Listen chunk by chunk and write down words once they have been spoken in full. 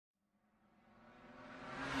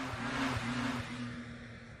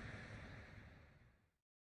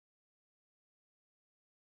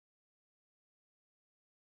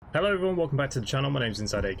Hello everyone, welcome back to the channel. My name is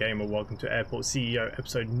InsideAgameR. Welcome to Airportceo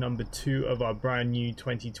episode number 2 of our brand new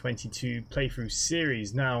 2022 playthrough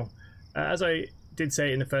series. Now, as I did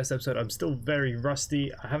say in the first episode, I'm still very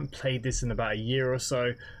rusty. I haven't played this in about a year or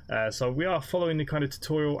so. So we are following the kind of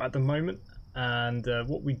tutorial at the moment. And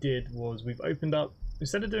what we did was we've opened up,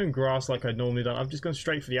 instead of doing grass like I'd normally done, I've just gone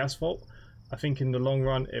straight for the asphalt. I think in the long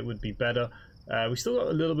run it would be better. We still got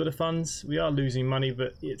a little bit of funds. We are losing money,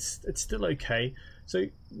 but it's still okay. So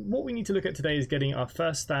what we need to look at today is getting our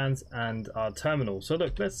first stands and our terminal. So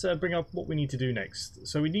look, let's bring up what we need to do next.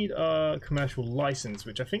 So we need our commercial license,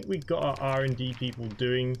 which I think we got our R&D people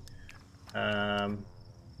doing.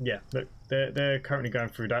 Yeah, look, they're currently going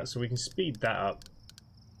through that, so we can speed that up.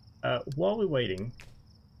 While we're waiting,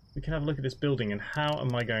 we can have a look at this building and how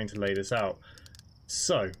am I going to lay this out.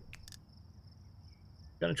 So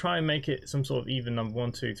going to try and make it some sort of even number.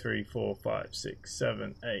 1, 2, 3, 4, 5, 6,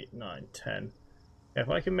 7, 8, 9, 10. If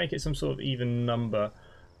I can make it some sort of even number,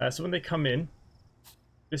 so when they come in,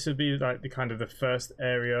 this would be like the kind of the first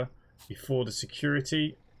area before the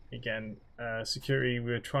security. Again, security,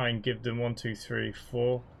 we'll try and give them 1, 2, 3,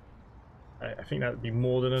 4. I think that would be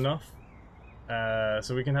more than enough.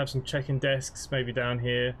 So we can have some check-in desks maybe down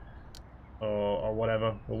here or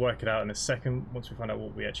whatever. We'll work it out in a second once we find out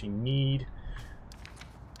what we actually need.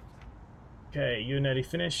 Okay, you're nearly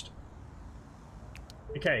finished.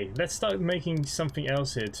 Okay, let's start making something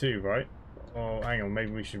else here too, right? Oh, hang on,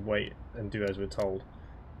 maybe we should wait and do as we're told.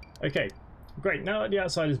 Okay, great. Now that the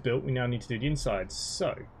outside is built, we now need to do the inside.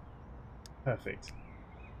 So, perfect.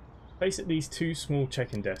 Place at these 2 small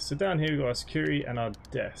check-in desks. So down here we've got our security and our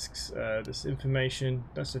desks. This information,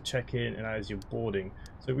 that's the check-in, and that is your boarding.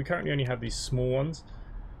 So we currently only have these small ones.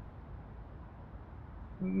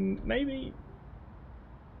 Maybe...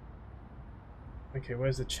 Okay,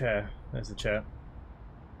 where's the chair? There's the chair.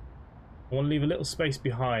 I want to leave a little space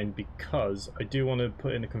behind because I do want to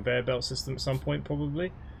put in a conveyor belt system at some point,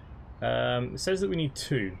 probably. It says that we need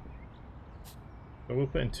 2. So we'll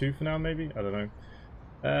put in 2 for now, maybe? I don't know.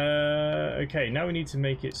 Okay, now we need to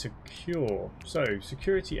make it secure. So,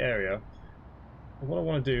 security area. What I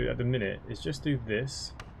want to do at the minute is just do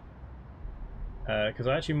this. Because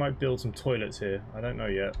I actually might build some toilets here. I don't know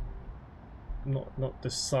yet. Not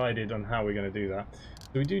decided on how we're going to do that.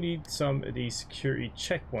 So we do need some of these security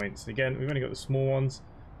checkpoints. Again, we've only got the small ones,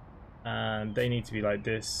 and they need to be like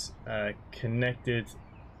this, connected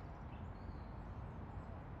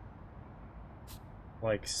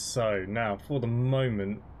like so. Now, for the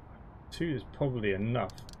moment, 2 is probably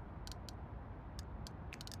enough.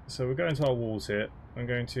 So we're going to our walls here. I'm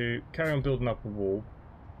going to carry on building up a wall,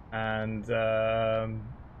 and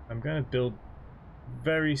I'm going to build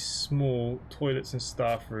very small toilets and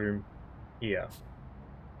staff room here.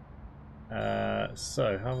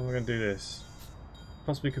 So how am I going to do this?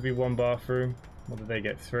 Possibly could be 1 bathroom. What did they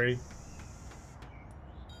get? 3.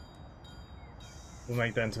 We'll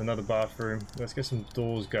make that into another bathroom. Let's get some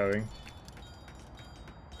doors going.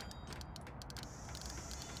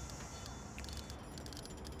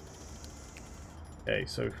 Okay,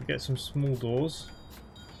 so if we get some small doors,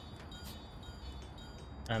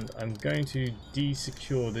 and I'm going to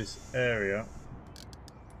de-secure this area.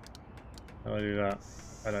 How do I do that?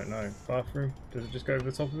 I don't know. Bathroom? Does it just go over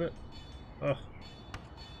the top of it? Ugh.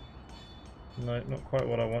 No, not quite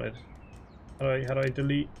what I wanted. How do I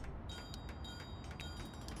delete?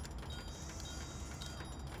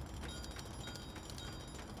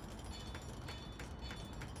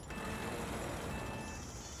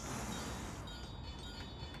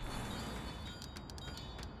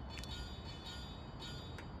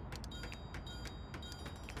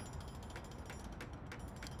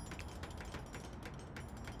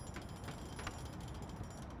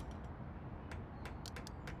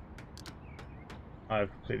 I've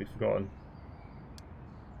completely forgotten.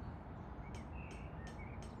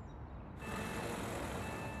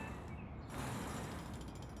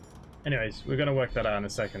 Anyways, we're going to work that out in a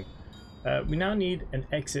second. We now need an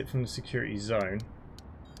exit from the security zone.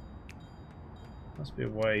 Must be a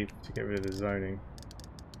way to get rid of the zoning.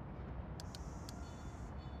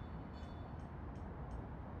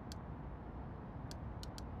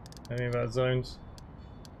 Anything about zones?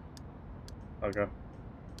 Okay.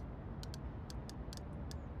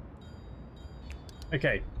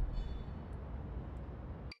 Okay,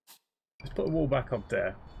 let's put a wall back up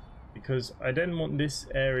there because I then want this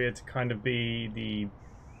area to kind of be the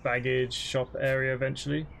baggage shop area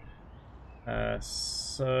eventually.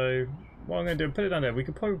 So what I'm going to do, put it down there. We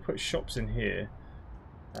could probably put shops in here,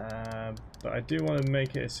 but I do want to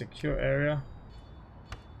make it a secure area.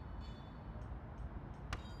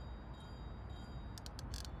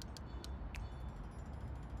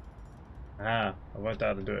 Ah, I won't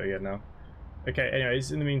have to do it again now. Okay,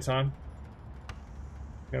 anyways, in the meantime,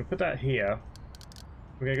 I'm going to put that here.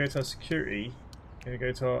 We're going to go to our security. We're going to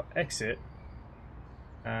go to our exit.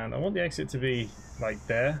 And I want the exit to be like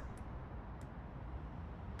there.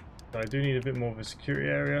 So I do need a bit more of a security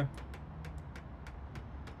area.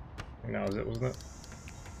 I think that was it, wasn't it?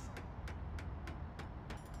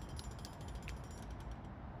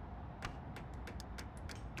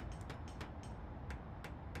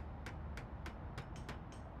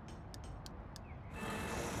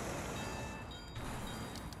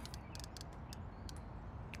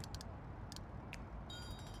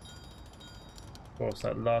 Of course,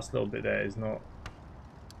 that last little bit there is not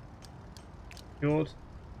secured.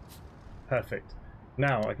 Perfect.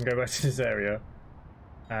 Now I can go back to this area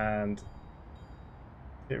and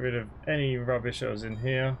get rid of any rubbish that was in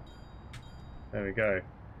here. There we go.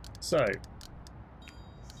 So, it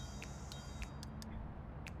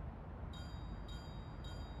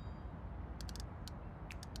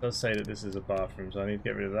does say that this is a bathroom, so I need to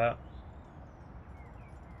get rid of that.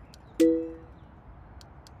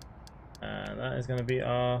 And that is going to be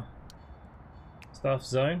our staff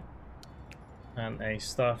zone and a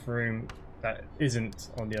staff room that isn't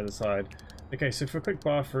on the other side. Okay, so for a quick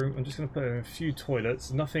bathroom, I'm just going to put in a few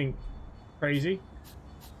toilets, nothing crazy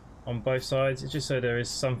on both sides. It's just so there is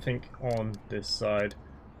something on this side.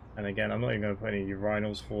 And again, I'm not even going to put any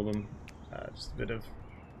urinals for them. Just a bit of...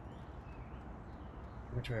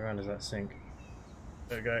 Which way around is that sink?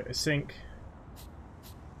 There we go, a sink.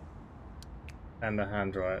 And a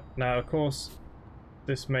hand dryer. Now, of course,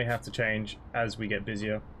 this may have to change as we get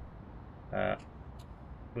busier.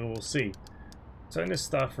 We will see. So in this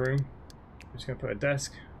staff room, I'm just going to put a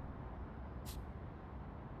desk,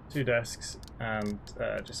 2 desks, and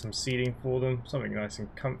just some seating for them. Something nice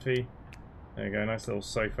and comfy. There you go, nice little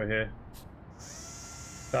sofa here.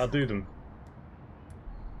 That'll do them.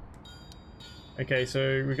 Okay, so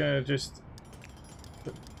we're going to just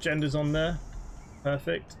put genders on there.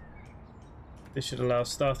 Perfect. This should allow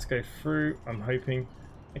staff to go through, I'm hoping.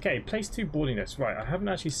 Okay, place 2 boarding desks. Right, I haven't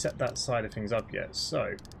actually set that side of things up yet,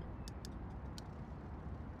 so...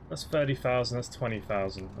 That's 30,000, that's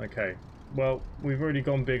 20,000. Okay, well, we've already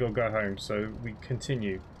gone big or go home, so we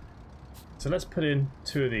continue. So let's put in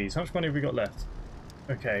 2 of these. How much money have we got left?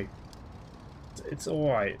 Okay. It's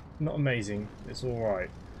alright. Not amazing. It's alright.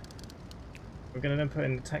 We're going to then put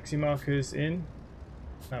in the taxi markers in.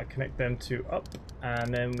 Now connect them to up,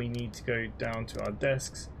 and then we need to go down to our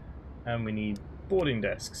desks, and we need boarding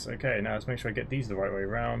desks. Okay, now let's make sure I get these the right way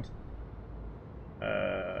around.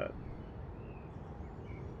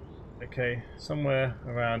 Okay, somewhere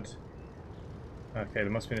around. Okay, there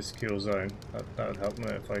must be a secure zone. That would help me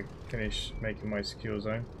if I finish making my secure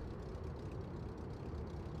zone.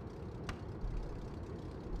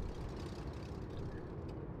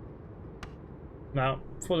 Now,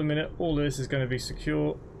 for the minute, all this is going to be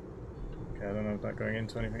secure. Okay, I don't know if that's going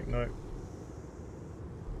into anything. No.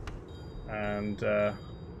 And I'll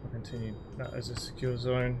continue that as a secure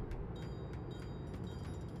zone.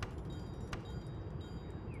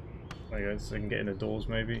 There you go, so I can get in the doors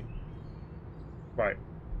maybe. Right.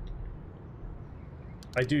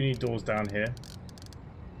 I do need doors down here.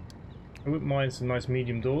 I wouldn't mind some nice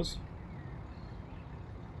medium doors.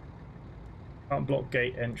 Can't block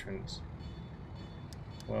gate entrance.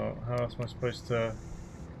 Well, how else am I supposed to...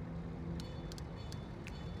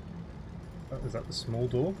 Oh, is that the small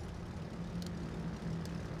door?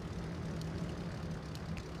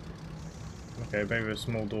 Okay, maybe a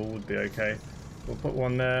small door would be okay. We'll put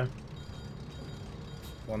one there.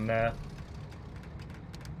 One there.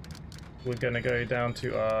 We're going to go down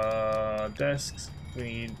to our desks. We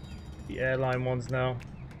need the airline ones now.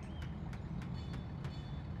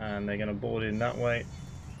 And they're going to board in that way.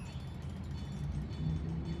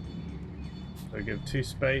 So give 2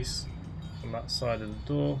 space on that side of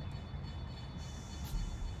the door.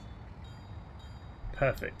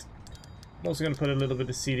 Perfect. I'm also going to put a little bit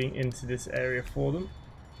of seating into this area for them.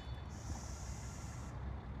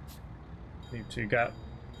 Leave 2 gap.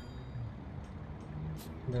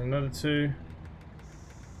 And then another 2.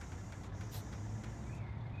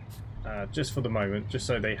 Just for the moment, just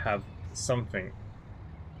so they have something.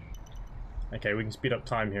 Okay, we can speed up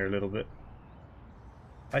time here a little bit.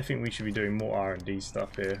 I think we should be doing more R&D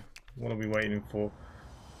stuff here. What are we waiting for?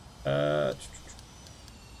 What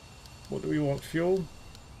do we want? Fuel?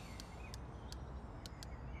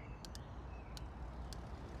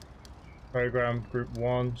 Program, Group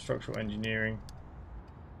 1, Structural Engineering.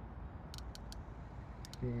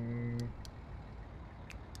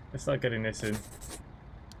 Let's start getting this in.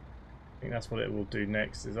 think that's what it will do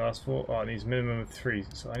next, is ask for... Oh, it needs a minimum of 3,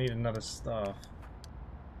 so I need another staff.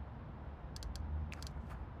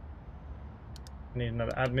 I need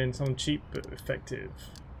another admin, someone cheap but effective.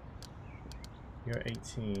 You're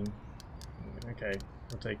 18. Okay,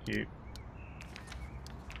 we'll take you.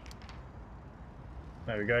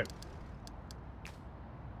 There we go.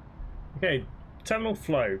 Okay, terminal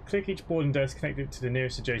flow. Click each boarding desk, connect it to the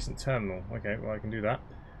nearest adjacent terminal. Okay, well I can do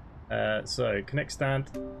that. So, connect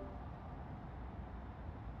stand.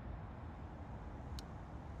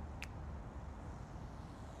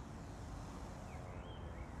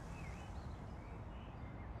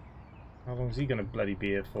 How long is he going to bloody be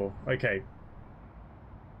here for? Okay.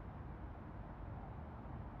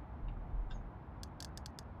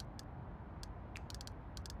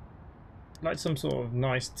 Like some sort of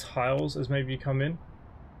nice tiles as maybe you come in.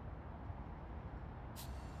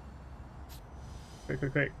 Quick,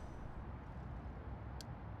 quick, quick.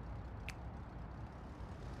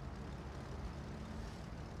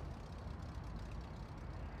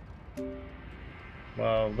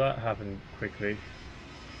 Well, that happened quickly.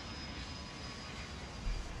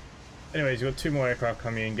 Anyways, you've got 2 more aircraft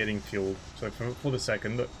coming in getting fueled. So for the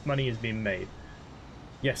second, look, money is being made.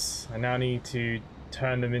 Yes, I now need to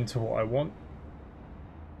turn them into what I want.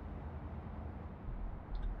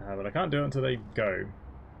 But I can't do it until they go.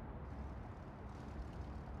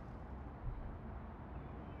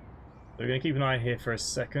 So we're going to keep an eye here for a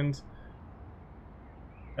second.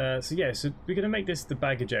 So yeah, so we're going to make this the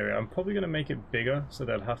baggage area. I'm probably going to make it bigger so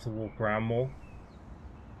they'll have to walk around more.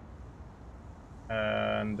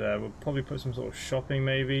 And we'll probably put some sort of shopping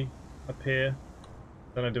maybe up here.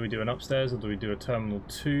 Don't know, do we do an upstairs or do we do a terminal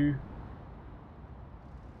 2?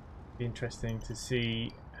 Be interesting to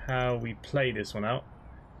see how we play this one out.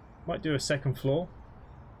 Might do a second floor.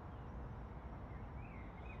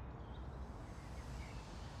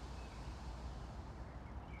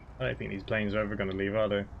 I don't think these planes are ever going to leave, are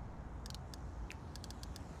they?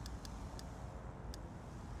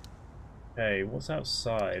 Okay, what's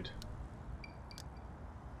outside?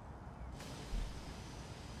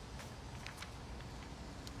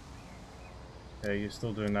 Okay, you're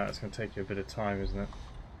still doing that. It's going to take you a bit of time, isn't it?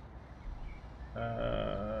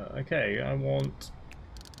 Okay, I want...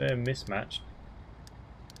 They're mismatched.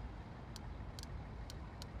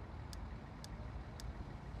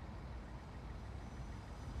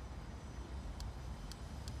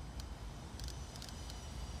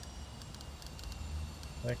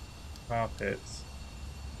 Like carpets.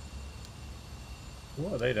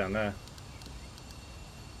 What are they down there?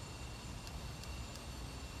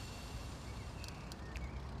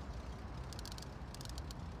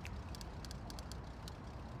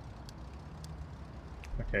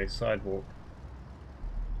 Okay, sidewalk.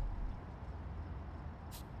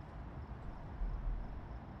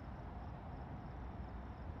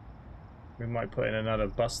 We might put in another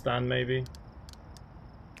bus stand maybe.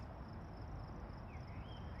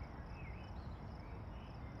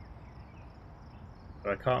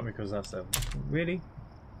 But I can't because that's a... Really?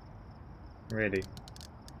 Really?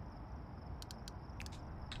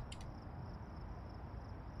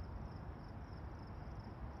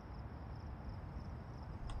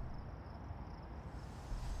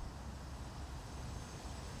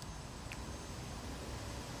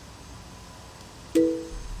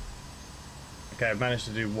 Okay, I've managed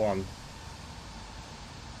to do 1.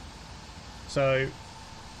 So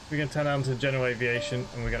we're going to turn down to general aviation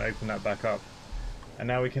and we're going to open that back up. And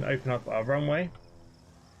now we can open up our runway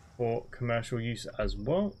for commercial use as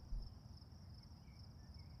well.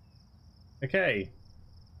 Okay,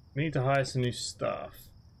 we need to hire some new staff.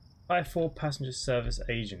 Hire 4 passenger service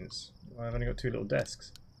agents. Well, I've only got 2 little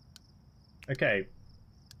desks. Okay.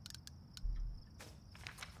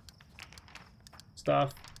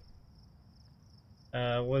 Staff.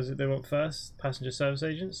 What is it they want first? Passenger service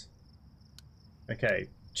agents? Okay,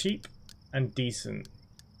 cheap and decent.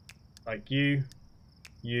 Like you.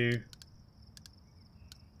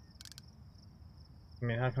 I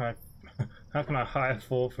mean, how can I hire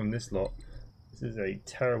 4 from this lot? This is a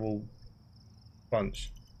terrible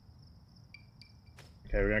bunch.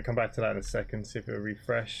 Okay, we're gonna come back to that in a second, see if it'll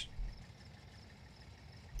refresh.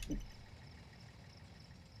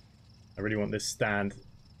 I really want this stand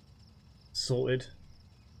sorted.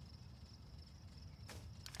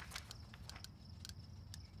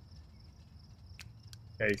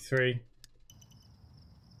 Okay, 3.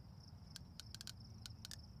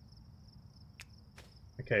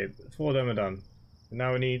 Okay, 4 of them are done.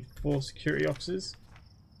 Now we need 4 security officers.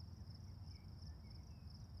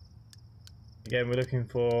 Again, we're looking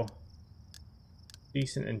for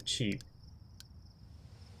decent and cheap.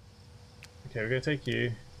 Okay, we're going to take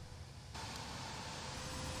you.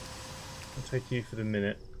 I'll take you for the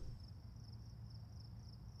minute.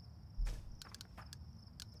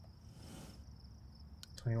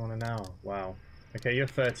 $21 an hour. Wow. Okay, you're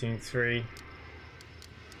 13.3.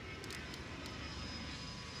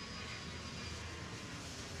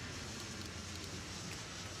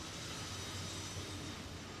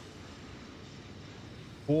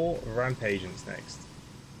 Four ramp agents next.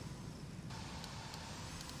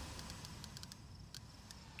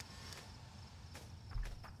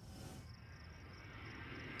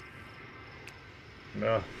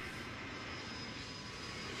 Ugh.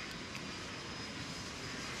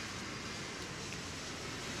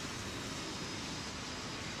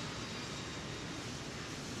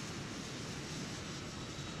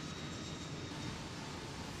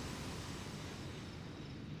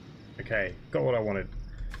 Okay, got what I wanted.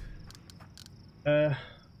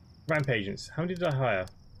 Ramp agents. How many did I hire? I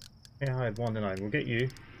think I hired 1 to 9. We'll get you.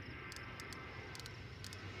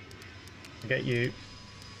 I'll get you.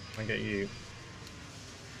 I'll get you.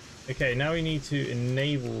 Okay, now we need to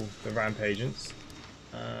enable the ramp agents.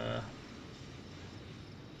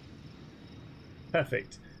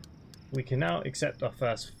 Perfect. We can now accept our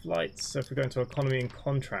first flights. So if we go into economy and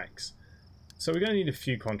contracts. So we're going to need a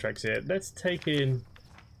few contracts here. Let's take in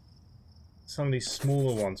some of these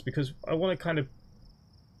smaller ones because I want to kind of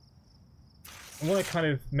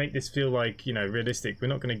make this feel like, you know, realistic. We're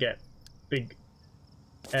not going to get big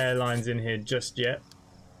airlines in here just yet.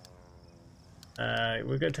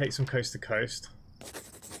 We're going to take some coast to coast.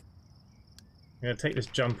 I'm going to take this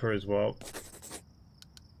jumper as well.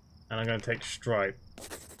 And I'm going to take Stripe.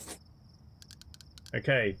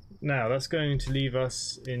 Okay, now that's going to leave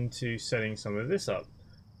us into setting some of this up.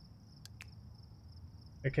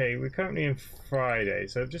 Okay, we're currently in Friday,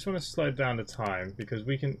 so I just want to slow down the time because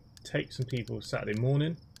we can take some people Saturday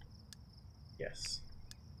morning. Yes.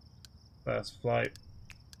 First flight.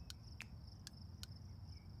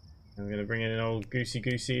 I'm going to bring in an old Goosey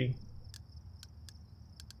Goosey.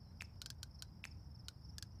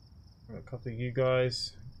 A couple of you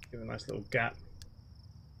guys. Give a nice little gap.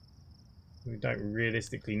 We don't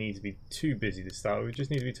realistically need to be too busy to start. We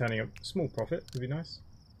just need to be turning up a small profit. Would be nice.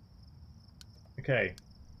 Okay.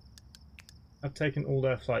 I've taken all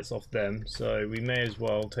their flights off them, so we may as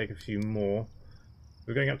well take a few more.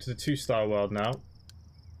 We're going up to the 2-star world now.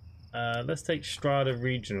 Let's take Strada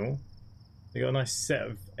Regional. They got a nice set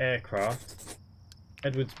of aircraft.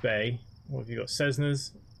 Edwards Bay. What have you got?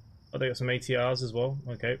 Cessnas. Oh, they got some ATRs as well.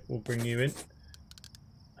 Okay, we'll bring you in.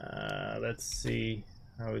 Let's see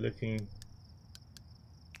how we're looking.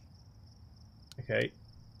 Okay.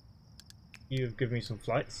 You've given me some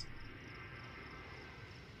flights.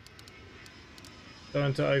 Don't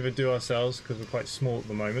want to overdo ourselves because we're quite small at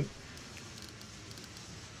the moment.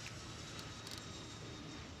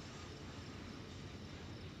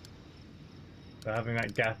 So having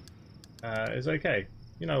that gap is okay.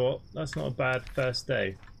 You know what? That's not a bad first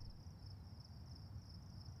day.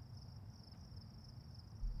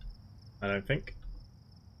 I don't think.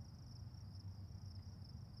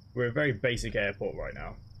 We're a very basic airport right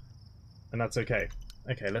now. And that's okay.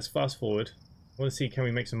 Okay, let's fast forward. I want to see, can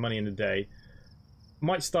we make some money in the day?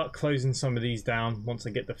 Might start closing some of these down once I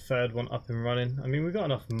get the third one up and running. I mean, we've got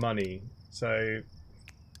enough money, so,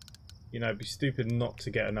 you know, it'd be stupid not to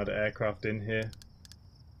get another aircraft in here,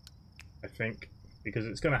 I think, because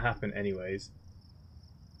it's going to happen anyways.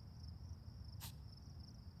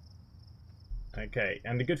 Okay,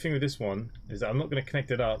 and the good thing with this one is that I'm not going to connect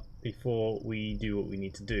it up before we do what we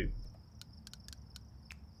need to do.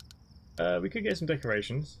 We could get some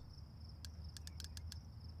decorations.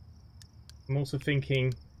 I'm also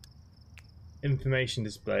thinking information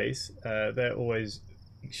displays. They're always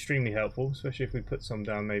extremely helpful, especially if we put some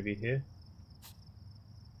down maybe here.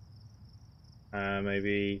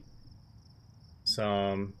 Maybe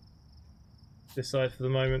some this side for the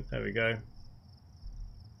moment. There we go.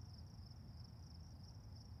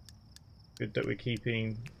 Good that we're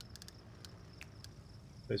keeping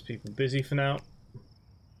those people busy for now.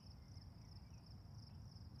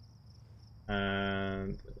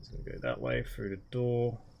 And it's going to go that way through the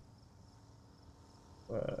door.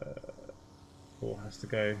 Door has to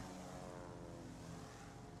go.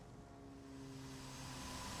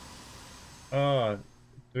 Ah,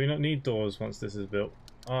 do we not need doors once this is built?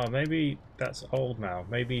 Ah, maybe that's old now.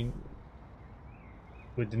 Maybe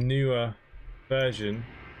with the newer version,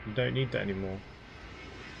 you don't need that anymore.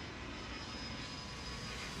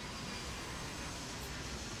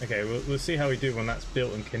 Okay, we'll see how we do when that's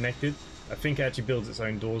built and connected. I think it actually builds its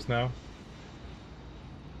own doors now.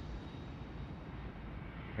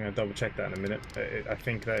 I'm going to double check that in a minute. I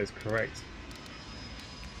think that is correct.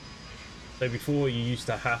 So before you used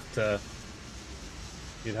to have to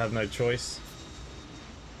you'd have no choice.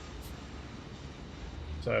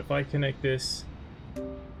 So if I connect this,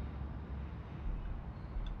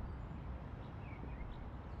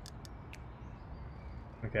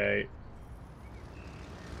 okay,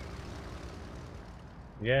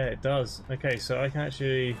 yeah, it does. Okay, so I can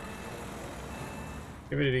actually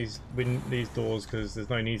get rid of these doors because there's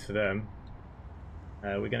no need for them.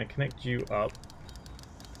 We're going to connect you up.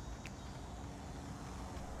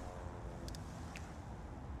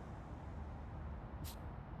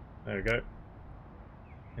 There we go.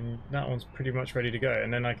 And that one's pretty much ready to go.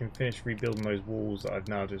 And then I can finish rebuilding those walls that I've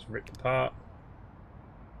now just ripped apart.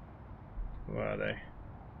 Where are they?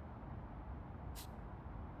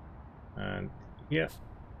 And yeah.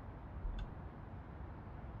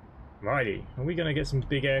 Righty. Are we going to get some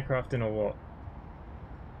big aircraft in or what?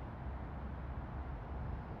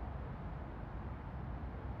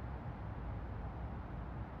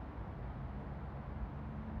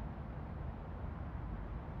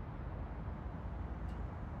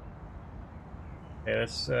 Okay,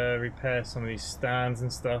 let's repair some of these stands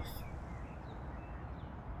and stuff.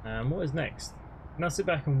 And what is next? Now sit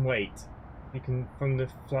back and wait. You can, from the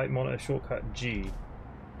flight monitor, shortcut G.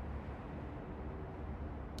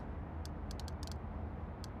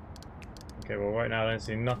 Okay, well right now I don't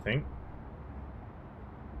see nothing.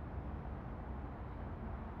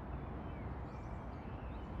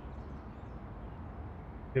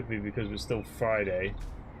 Could be because we're still Friday.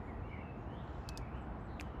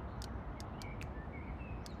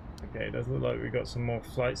 Okay, it does look like we've got some more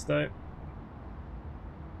flights though.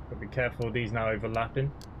 Got to be careful of these now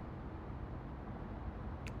overlapping.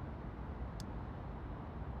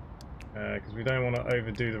 Because we don't want to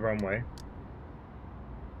overdo the runway.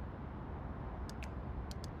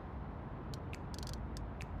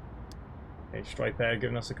 Okay, Stripe Air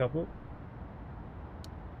giving us a couple.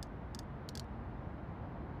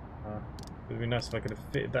 It would be nice if I could have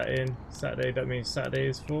fitted that in. Saturday, that means Saturday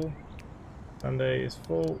is full. Sunday is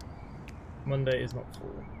full. Monday is not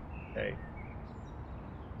full. Okay.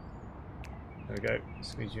 There we go.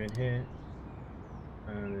 Squeeze you in here.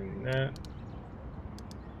 And in there.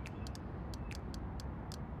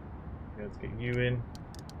 Let's get you in.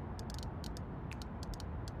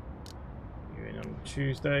 You in on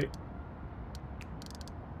Tuesday.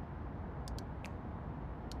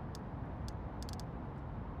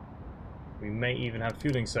 We may even have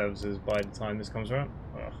fueling services by the time this comes around.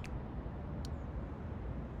 Ugh.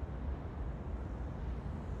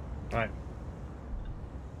 Right.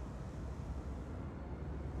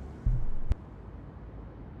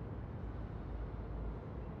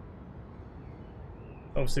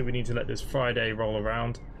 Obviously we need to let this Friday roll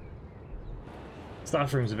around.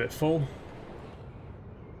 Staff room's a bit full.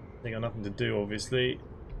 They got nothing to do obviously.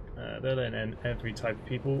 They're letting in every type of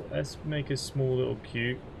people. Let's make a small little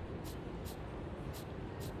queue.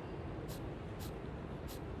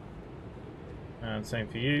 And same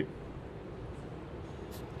for you.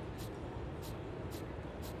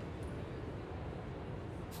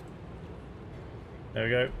 There we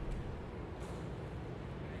go.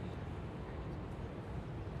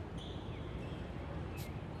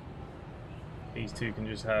 These two can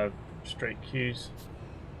just have straight queues.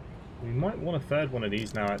 We might want a third one of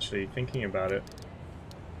these now actually, thinking about it.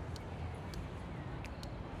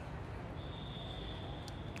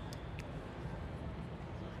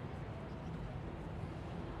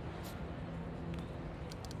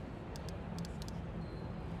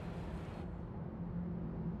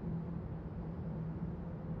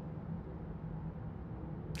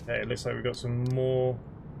 Okay, it looks like we've got some more.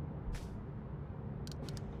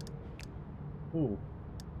 Ooh.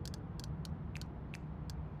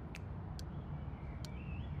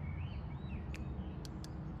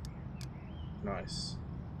 Nice.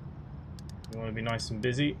 You want to be nice and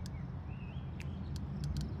busy.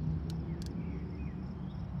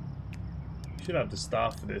 Should have the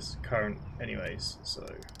staff for this current anyways, so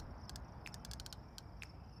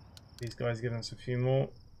these guys giving us a few more.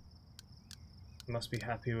 Must be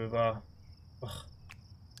happy with our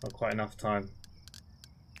not quite enough time.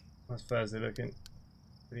 How's Thursday looking?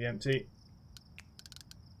 Pretty empty.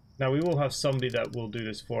 Now we will have somebody that will do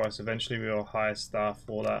this for us eventually. We will hire staff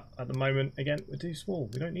for that. At the moment, again, we're too small.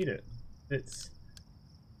 We don't need it. It's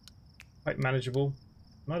quite manageable.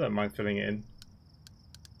 I don't mind filling it in.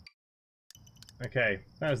 Okay,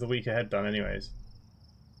 that was the week ahead done anyways.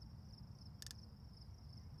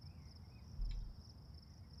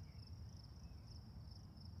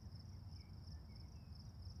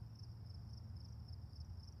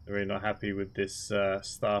 They're really not happy with this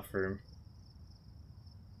staff room.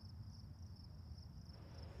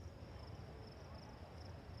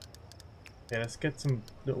 Yeah, let's get some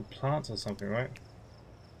little plants or something, right?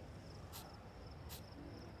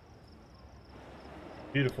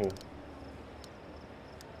 Beautiful.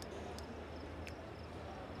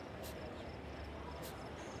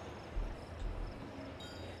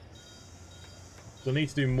 We'll need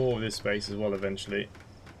to do more of this space as well eventually.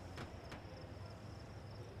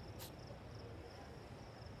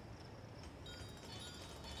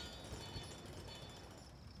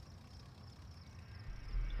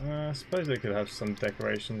 I suppose they could have some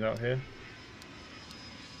decorations out here.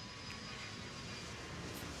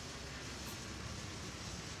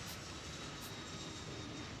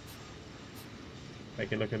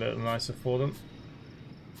 Make it look a little nicer for them.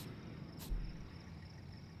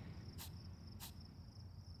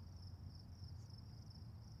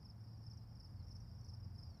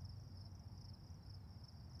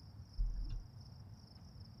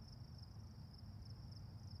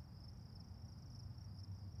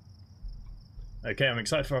 Okay, I'm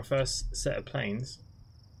excited for our first set of planes.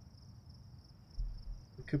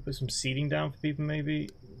 We could put some seating down for people maybe.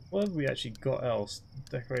 What have we actually got else?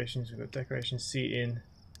 Decorations, we've got decoration seating.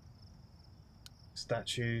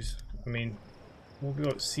 Statues. I mean, what have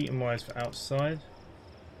we got seating wise for outside?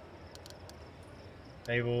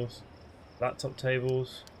 Tables. Laptop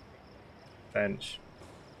tables. Bench.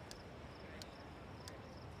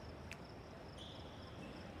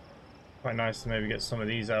 Quite nice to maybe get some of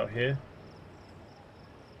these out here.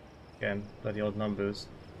 Again, bloody odd numbers.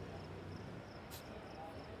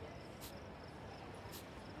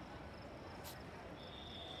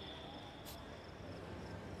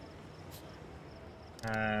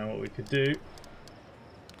 And what we could do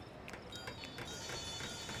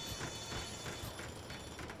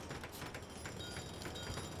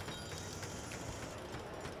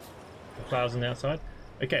the flowers on the outside.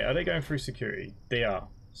 Okay, are they going through security? They are.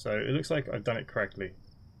 So it looks like I've done it correctly.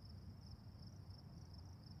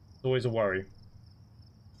 It's always a worry.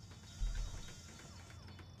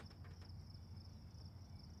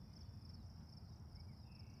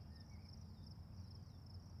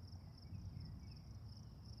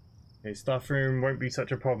 Okay, staff room won't be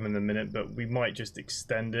such a problem in a minute, but we might just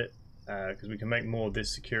extend it because we can make more of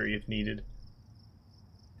this security if needed.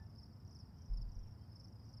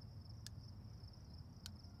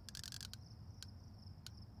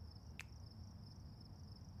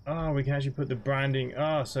 Ah, we can actually put the branding.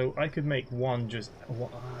 Ah, so I could make one just.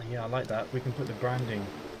 Yeah, I like that. We can put the branding.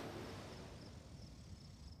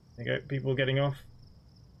 There you go. People getting off.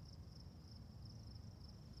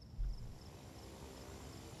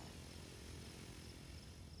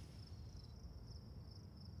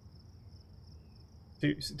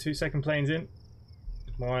 Two second planes in.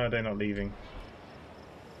 Why are they not leaving?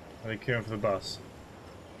 Are they queuing for the bus?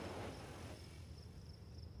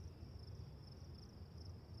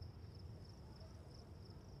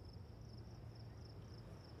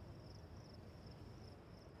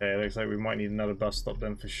 Okay, it looks like we might need another bus stop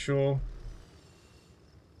then for sure.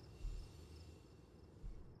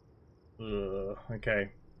 Ugh, okay.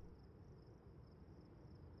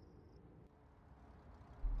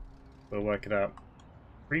 We'll work it out.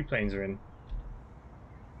 3 planes are in.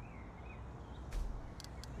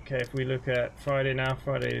 Okay, if we look at Friday now,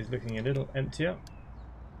 Friday is looking a little emptier.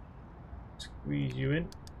 Squeeze you in.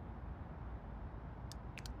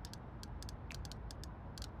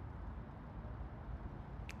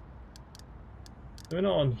 So we're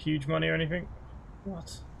not on huge money or anything.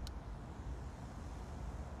 What?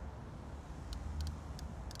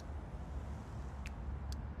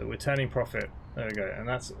 But we're turning profit. There we go. And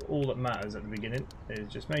that's all that matters at the beginning, is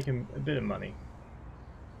just making a bit of money.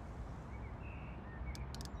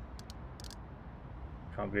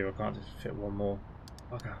 Can't believe I can't just fit one more.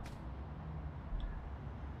 Bugger.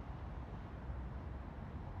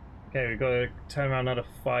 Okay, we've got to turn around another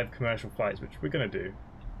 5 commercial flights, which we're going to do.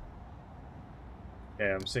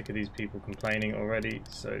 Yeah, I'm sick of these people complaining already,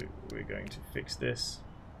 so we're going to fix this.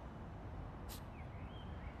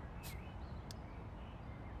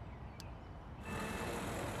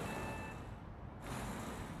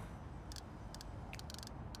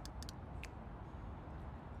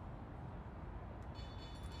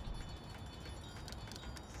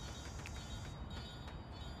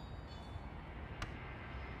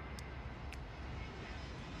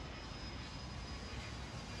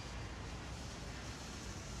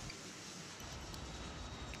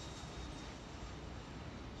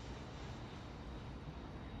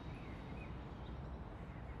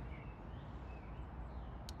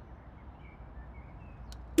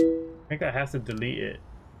 I think I have to delete it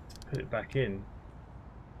to put it back in.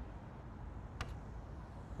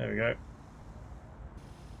 There we go.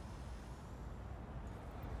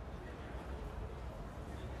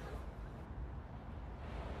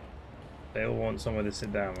 They all want somewhere to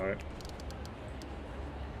sit down, right?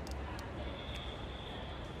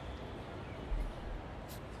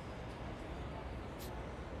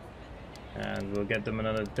 And we'll get them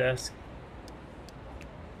another desk.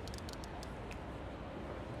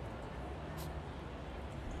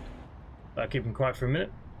 I'll keep them quiet for a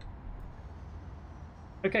minute.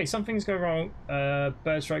 Okay, some things go wrong.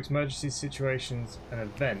 Bird strikes, emergency situations, and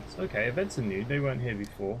events. Okay, events are new. They weren't here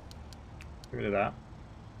before. Get rid of that.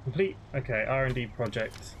 Complete. Okay, R&D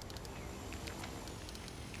project.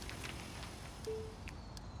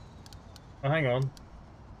 Oh, hang on.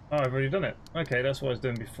 Oh, I've already done it. Okay, that's what I was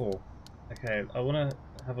doing before. Okay, I want to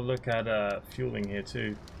have a look at fueling here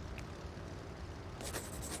too. I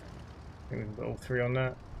think we can put all three on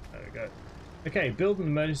that. There we go. Okay, build an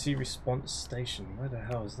emergency response station. Where the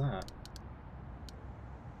hell is that?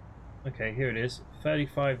 Okay, here it is.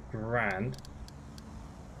 35 grand.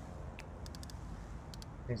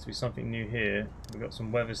 Seems to be something new here. We've got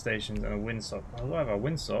some weather stations and a windsock. Oh, I have a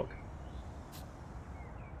windsock.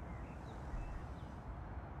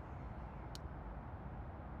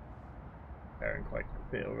 Preparing quite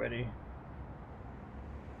a bit already.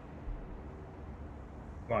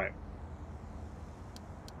 Right.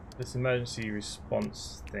 This emergency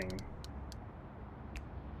response thing.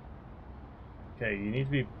 Okay, you need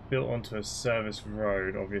to be built onto a service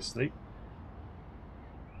road, obviously.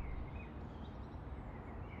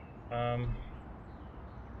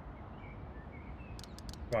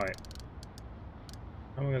 Right.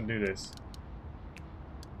 How am I going to do this?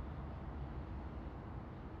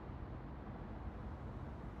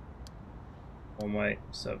 One-way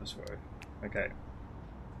service road. Okay.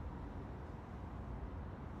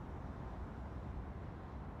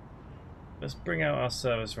 Let's bring out our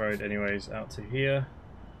service road anyways, out to here.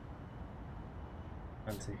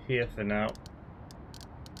 And to here for now.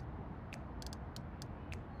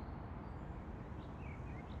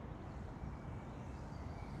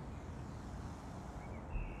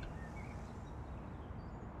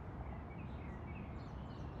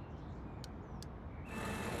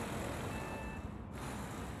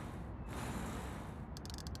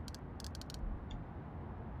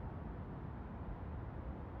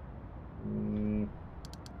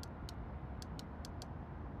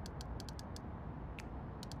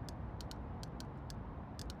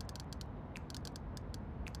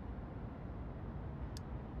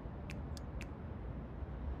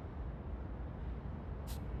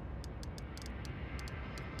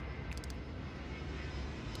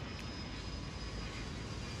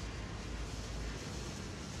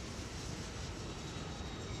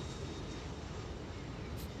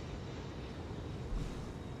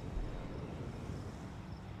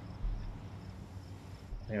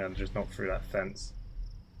 I think I'll just knock through that fence.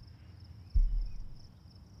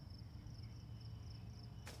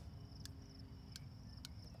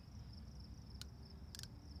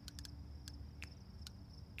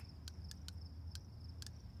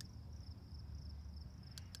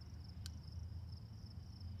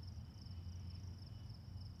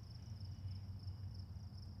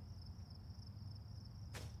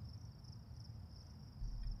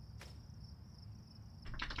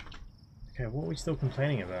 Okay, what are we still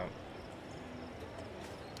complaining about?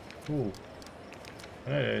 Ooh. I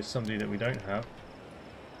know there's somebody that we don't have.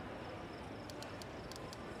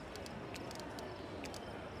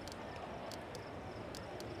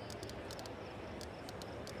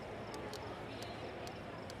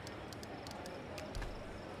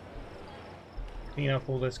 Clean up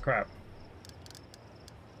all this crap.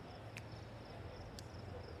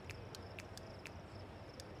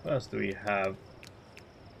 What else do we have?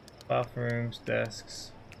 Bathrooms,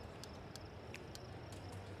 desks.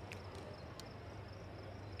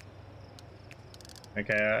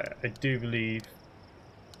 Okay, I do believe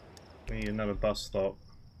we need another bus stop.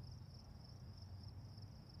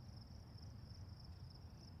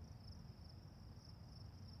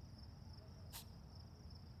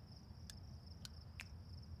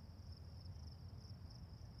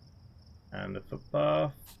 And a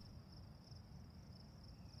footpath.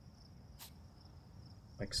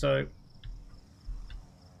 Like so.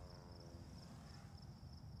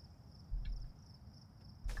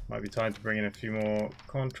 Might be time to bring in a few more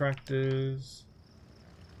contractors.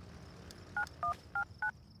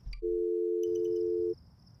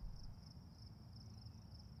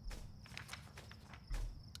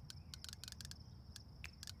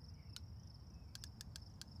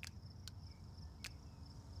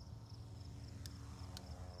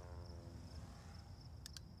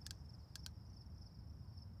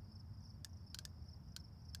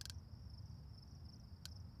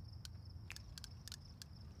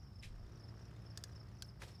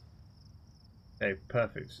 Okay,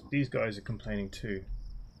 perfect. These guys are complaining too.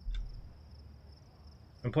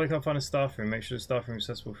 Employee can't find a staff room. Make sure the staff room is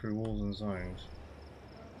accessible through walls and zones.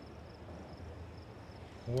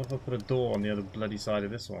 Well, what if I put a door on the other bloody side of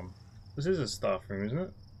this one? This is a staff room, isn't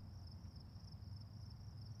it?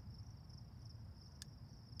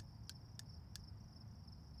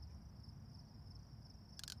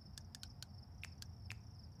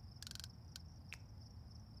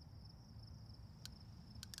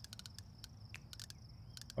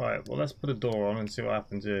 Alright, well let's put a door on and see what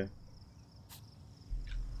happens here.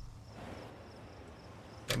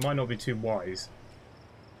 It might not be too wise.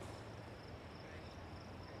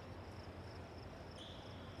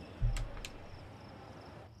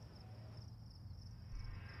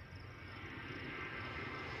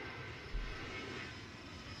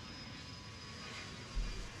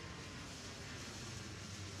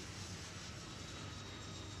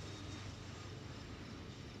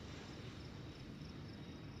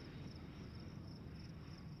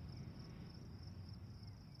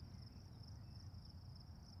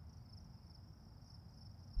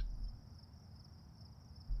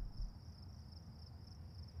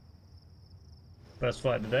 First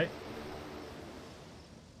flight today.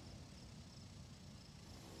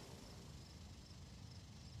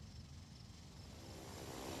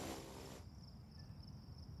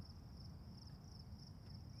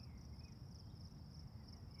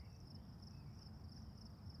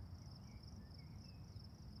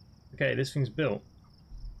 Okay, this thing's built.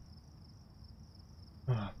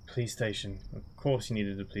 Ah, oh, police station. Of course you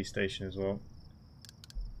needed a police station as well.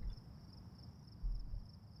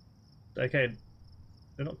 Okay,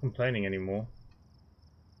 they're not complaining anymore.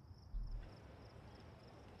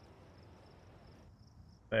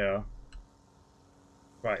 They are.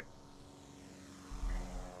 Right.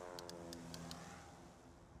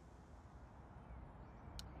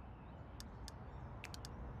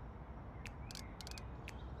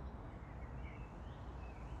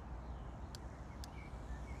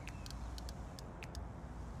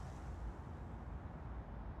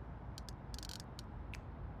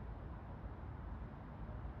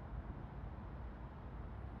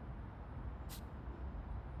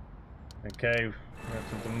 Okay, we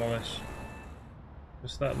have to demolish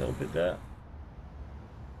just that little bit there.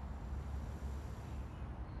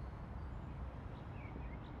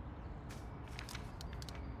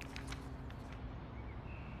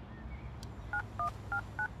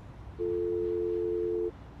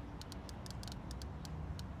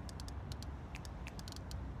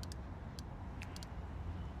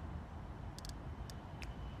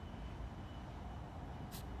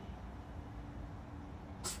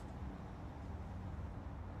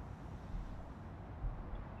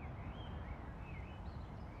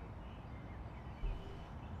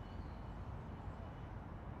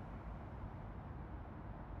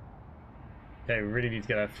 Okay, we really need to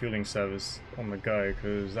get our fueling service on the go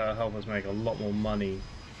because that'll help us make a lot more money.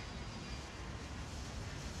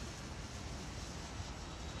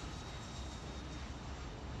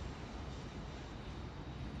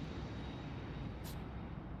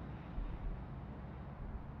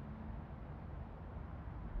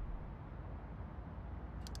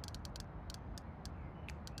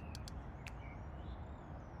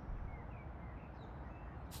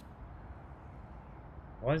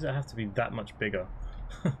 Why does it have to be that much bigger?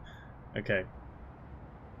 Okay.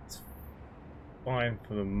 It's fine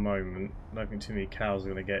for the moment. I don't think too many cows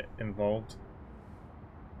are going to get involved.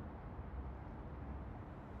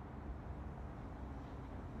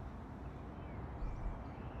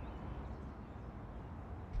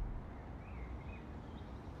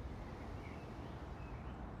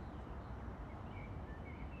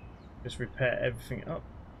 Just repair everything up.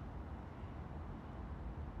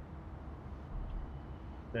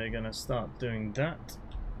 They're going to start doing that.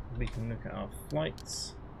 We can look at our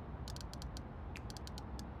flights.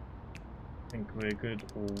 I think we're good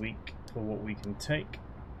all week for what we can take.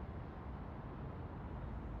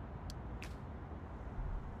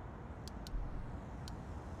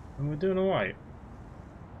 And we're doing alright.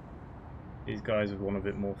 These guys would want a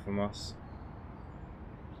bit more from us.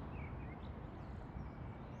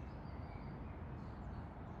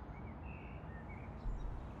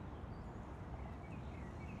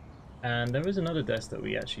 And there is another desk that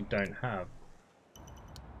we actually don't have.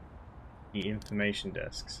 The information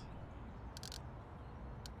desks.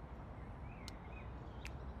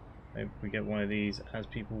 Maybe we get one of these as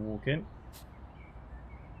people walk in.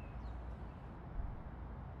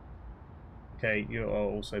 Okay, you are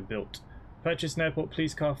also built. Purchase an airport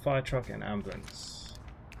police car, fire truck and ambulance.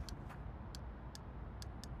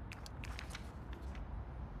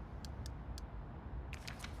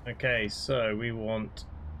 Okay, so we want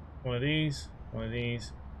one of these, one of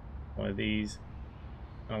these, one of these,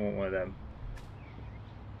 and I want one of them.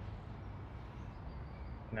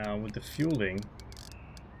 Now with the fueling,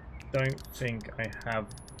 don't think I have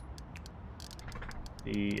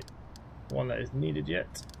the one that is needed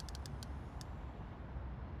yet.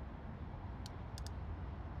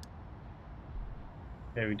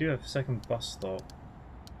 Okay, we do have a second bus stop.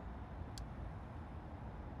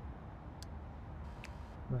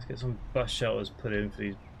 Let's get some bus shelters put in for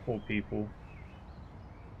these poor people.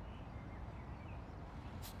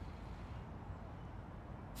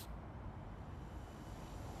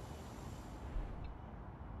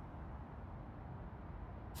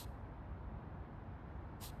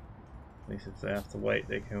 At least if they have to wait,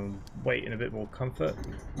 they can wait in a bit more comfort.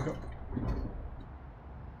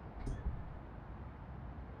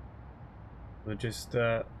 We'll just,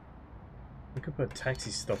 we could put a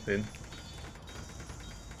taxi stop in.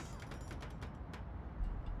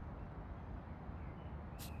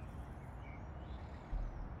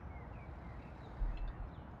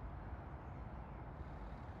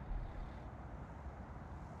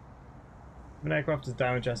 If an aircraft is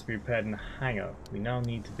damaged, it has to be repaired in a hangar. We now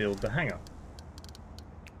need to build the hangar.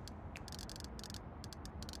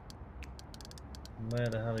 Where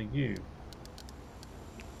the hell are you?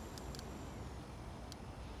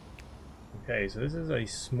 Okay, so this is a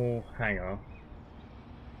small hangar.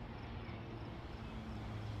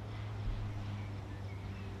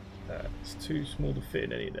 It's too small to fit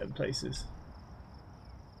in any of them places.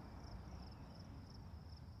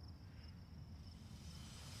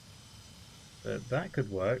 But that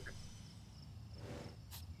could work.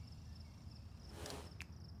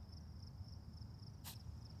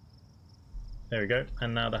 There we go,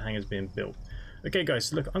 and now the hangar's being built. Okay guys,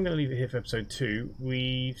 so look, I'm going to leave it here for episode 2.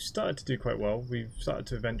 We've started to do quite well. We've started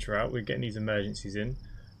to venture out. We're getting these emergencies in.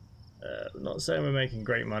 Not saying we're making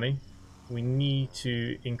great money. We need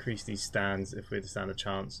to increase these stands if we're to stand a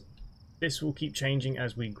chance. This will keep changing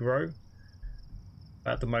as we grow.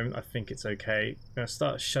 At the moment, I think it's okay. I'm going to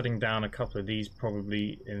start shutting down a couple of these,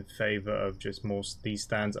 probably in favour of just more these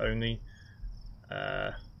stands only.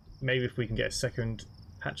 Maybe if we can get a second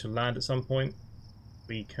patch of land at some point,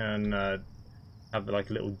 we can have like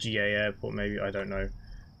a little GA airport, maybe. I don't know.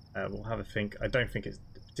 We'll have a think. I don't think it's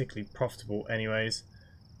particularly profitable anyways.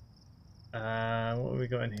 What have we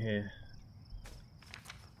got in here?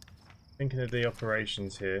 Thinking of the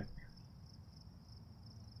operations here.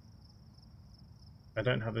 I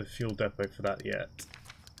don't have a fuel depot for that yet.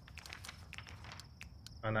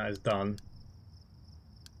 And that is done.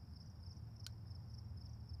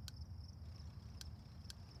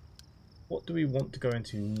 What do we want to go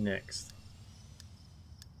into next?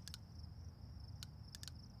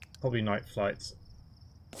 Probably night flights.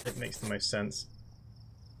 It makes the most sense.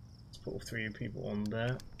 Let's put all 3 people on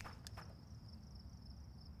there.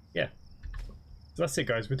 Yeah. So that's it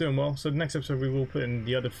guys, we're doing well. So the next episode we will put in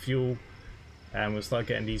the other fuel and we'll start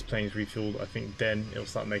getting these planes refueled. I think then it'll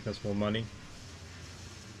start making us more money.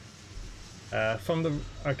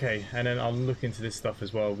 Okay, and then I'll look into this stuff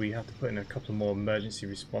as well. We have to put in a couple more emergency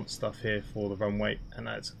response stuff here for the runway, and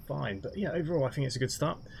that's fine. But yeah, overall I think it's a good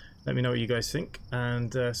start. Let me know what you guys think,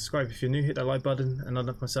 and subscribe if you're new, hit that like button, and I'd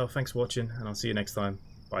love myself. Thanks for watching, and I'll see you next time.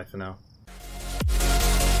 Bye for now.